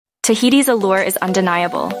Tahiti's allure is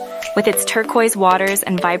undeniable, with its turquoise waters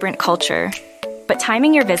and vibrant culture, but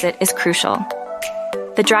timing your visit is crucial.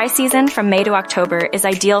 The dry season from May to October is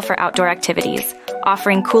ideal for outdoor activities,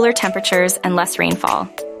 offering cooler temperatures and less rainfall.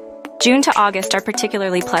 June to August are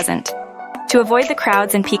particularly pleasant. To avoid the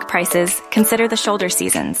crowds and peak prices, consider the shoulder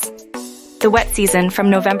seasons. The wet season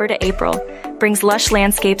from November to April brings lush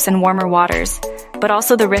landscapes and warmer waters, but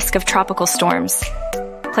also the risk of tropical storms.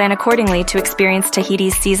 Plan accordingly to experience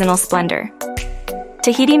Tahiti's seasonal splendor.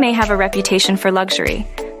 Tahiti may have a reputation for luxury,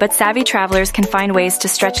 but savvy travelers can find ways to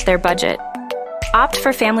stretch their budget. Opt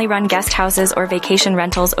for family-run guest houses or vacation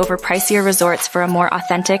rentals over pricier resorts for a more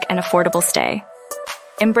authentic and affordable stay.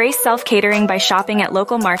 Embrace self-catering by shopping at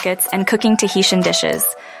local markets and cooking Tahitian dishes,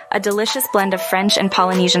 a delicious blend of French and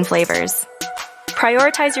Polynesian flavors.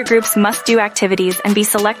 Prioritize your group's must-do activities and be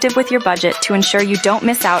selective with your budget to ensure you don't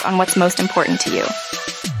miss out on what's most important to you.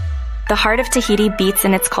 The heart of Tahiti beats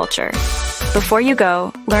in its culture. Before you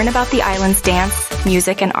go, learn about the island's dance,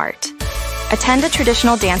 music, and art. Attend a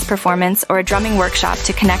traditional dance performance or a drumming workshop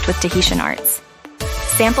to connect with Tahitian arts.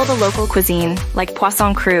 Sample the local cuisine, like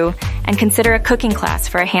poisson cru, and consider a cooking class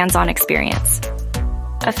for a hands-on experience.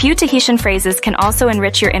 A few Tahitian phrases can also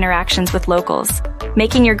enrich your interactions with locals,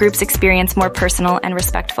 making your group's experience more personal and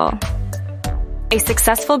respectful. A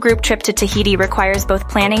successful group trip to Tahiti requires both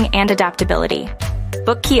planning and adaptability.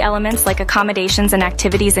 Book key elements like accommodations and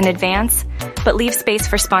activities in advance, but leave space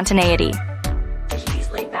for spontaneity. Tahiti's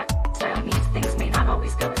laid-back style means things may not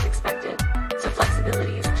always go as expected, so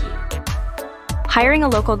flexibility is key. Hiring a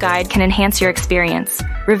local guide can enhance your experience,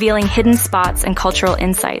 revealing hidden spots and cultural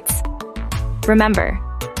insights. Remember,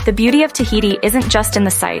 the beauty of Tahiti isn't just in the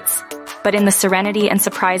sights, but in the serenity and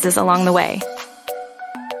surprises along the way.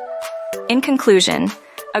 In conclusion,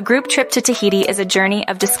 a group trip to Tahiti is a journey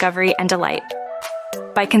of discovery and delight.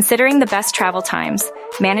 By considering the best travel times,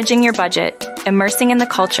 managing your budget, immersing in the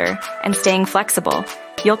culture, and staying flexible,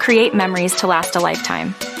 you'll create memories to last a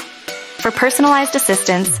lifetime. For personalized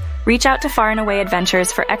assistance, reach out to Far and Away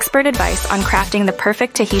Adventures for expert advice on crafting the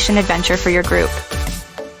perfect Tahitian adventure for your group.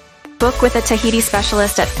 Book with a Tahiti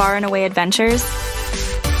specialist at Far and Away Adventures